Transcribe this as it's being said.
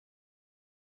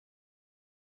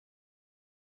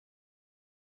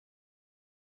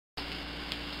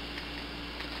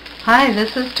Hi,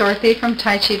 this is Dorothy from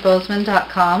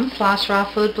TaiChiBozeman.com/raw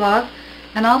food blog,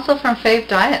 and also from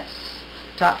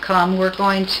FaveDiets.com. We're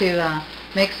going to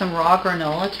make some raw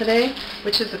granola today,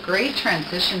 which is a great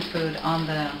transition food on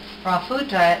the raw food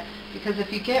diet, because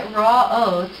if you get raw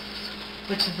oats,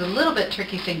 which is a little bit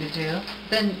tricky thing to do,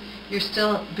 then you're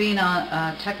still being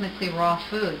on technically raw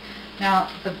food. Now,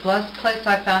 the best place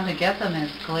I found to get them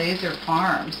is Glazer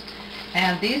Farms,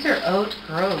 and these are oat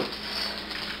groats.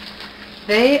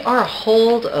 They are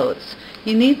whole oats.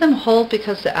 You need them whole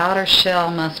because the outer shell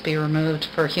must be removed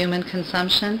for human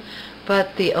consumption,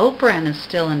 but the oat bran is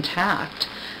still intact.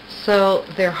 So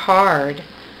they're hard,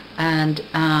 and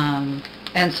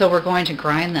so we're going to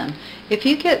grind them. If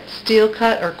you get steel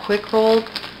cut or quick rolled,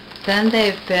 then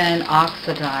they've been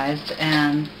oxidized,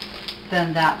 and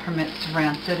then that permits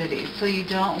rancidity. So you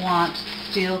don't want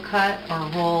steel cut or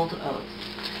rolled oats.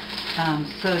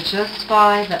 So just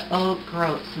buy the oat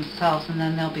groats themselves, and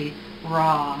then they'll be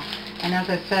raw. And as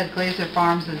I said, Glazer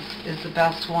Farms is the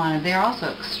best one. And they're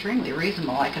also extremely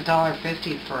reasonable, like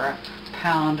 $1.50 for a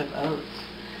pound of oats.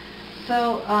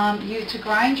 So to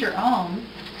grind your own,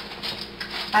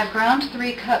 I've ground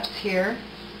 3 cups here.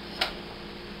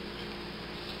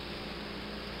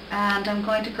 And I'm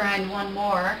going to grind one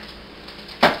more,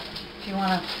 if you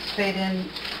want to fade in,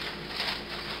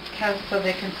 so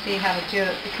they can see how to do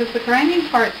it, because the grinding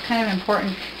part is kind of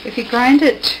important. If you grind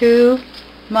it too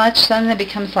much, then it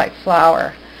becomes like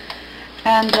flour.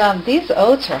 And these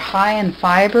oats are high in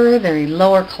fiber, they're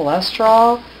lower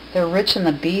cholesterol, they're rich in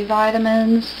the B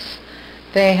vitamins,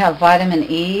 they have vitamin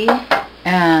E,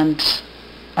 and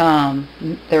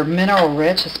they're mineral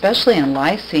rich, especially in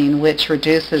lysine, which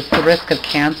reduces the risk of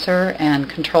cancer and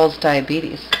controls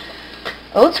diabetes.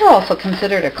 Oats are also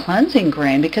considered a cleansing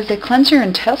grain because they cleanse your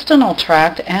intestinal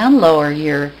tract and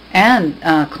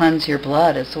cleanse your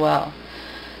blood as well.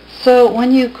 So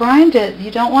when you grind it,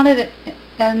 you don't want it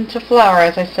into flour,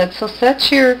 as I said. So set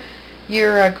your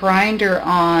grinder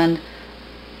on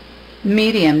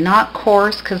medium, not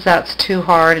coarse because that's too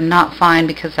hard, and not fine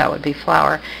because that would be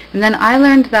flour. And then I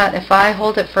learned that if I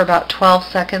hold it for about 12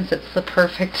 seconds, it's the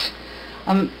perfect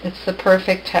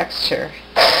texture.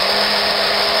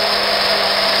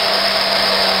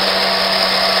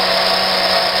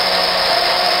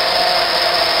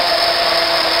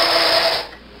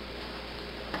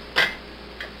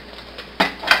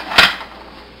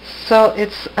 So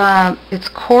it's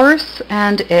coarse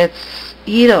and it's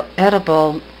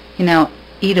edible,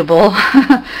 eatable.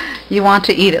 You want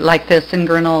to eat it like this in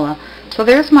granola. So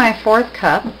there's my 4th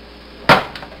cup.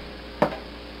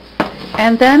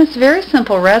 And then it's a very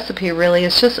simple recipe, really.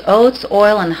 It's just oats,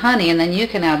 oil, and honey, and then you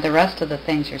can add the rest of the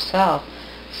things yourself.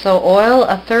 So oil,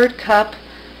 a 1/3 cup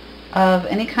of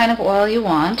any kind of oil you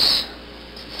want,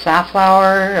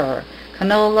 safflower or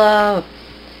canola.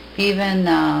 Even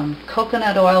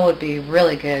coconut oil would be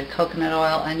really good, coconut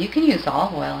oil, and you can use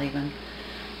olive oil even.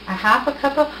 A 1/2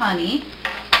 cup of honey.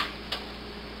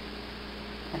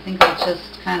 I think I'll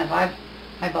just kind of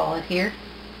eyeball it here.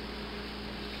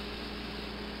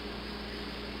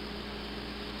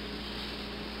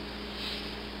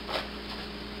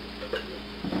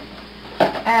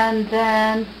 And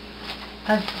then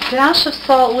a dash of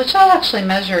salt, which I'll actually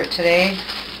measure it today.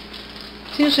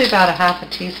 It's usually about a 1/2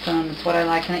 teaspoon is what I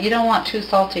like, and you don't want too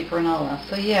salty granola.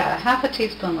 So yeah, a 1/2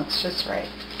 teaspoon looks just right.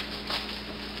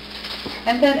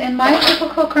 And then in my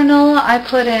typical granola, I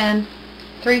put in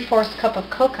 3/4 cup of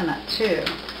coconut too.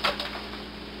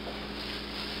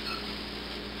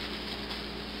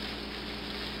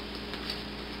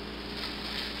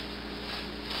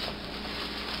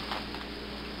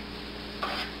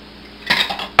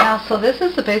 Now, so this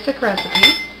is the basic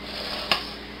recipe.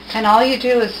 And all you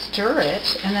do is stir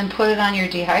it and then put it on your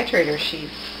dehydrator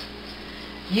sheets.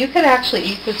 You could actually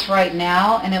eat this right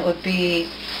now, and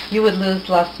you would lose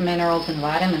less minerals and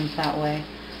vitamins that way.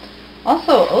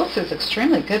 Also, oats is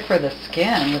extremely good for the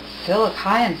skin with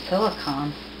high in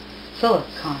silicon,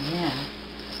 yeah.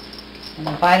 And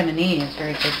the vitamin E is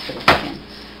very good for the skin.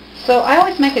 So I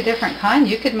always make a different kind.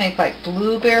 You could make like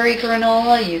blueberry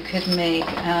granola. You could make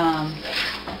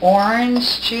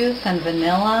orange juice and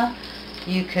vanilla.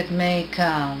 You could make,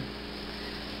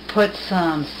 put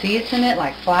some seeds in it,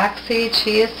 like flaxseed,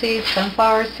 chia seeds,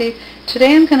 sunflower seeds.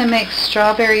 Today I'm going to make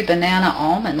strawberry banana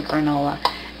almond granola.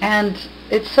 And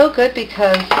it's so good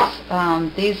because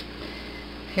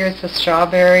here's the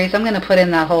strawberries. I'm going to put in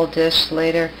that whole dish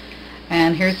later.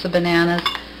 And here's the bananas.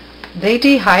 They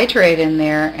dehydrate in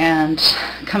there and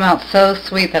come out so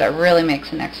sweet that it really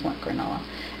makes an excellent granola.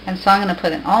 And so I'm going to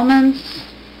put in almonds,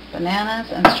 bananas,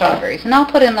 and strawberries. And I'll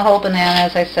put in the whole banana,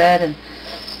 as I said,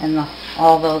 and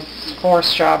all those 4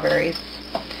 strawberries.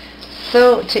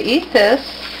 So to eat this,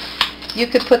 you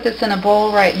could put this in a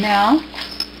bowl right now,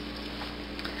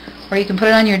 or you can put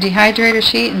it on your dehydrator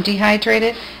sheet and dehydrate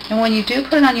it. And when you do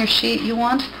put it on your sheet, you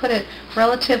want to put it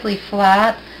relatively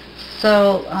flat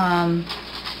so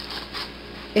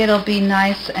it'll be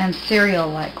nice and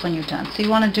cereal-like when you're done. So you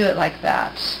want to do it like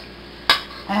that.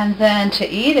 And then to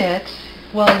eat it,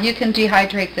 well, you can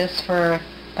dehydrate this for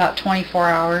about 24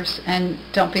 hours, and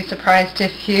don't be surprised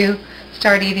if you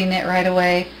start eating it right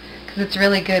away, because it's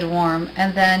really good warm.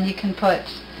 And then you can put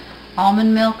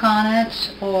almond milk on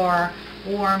it, or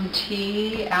warm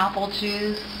tea, apple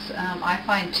juice. I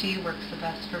find tea works the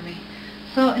best for me.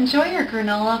 So enjoy your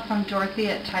granola from Dorothy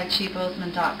at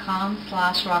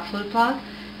taichibosman.com/rawfoodblog,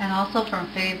 and also from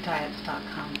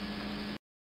favediets.com.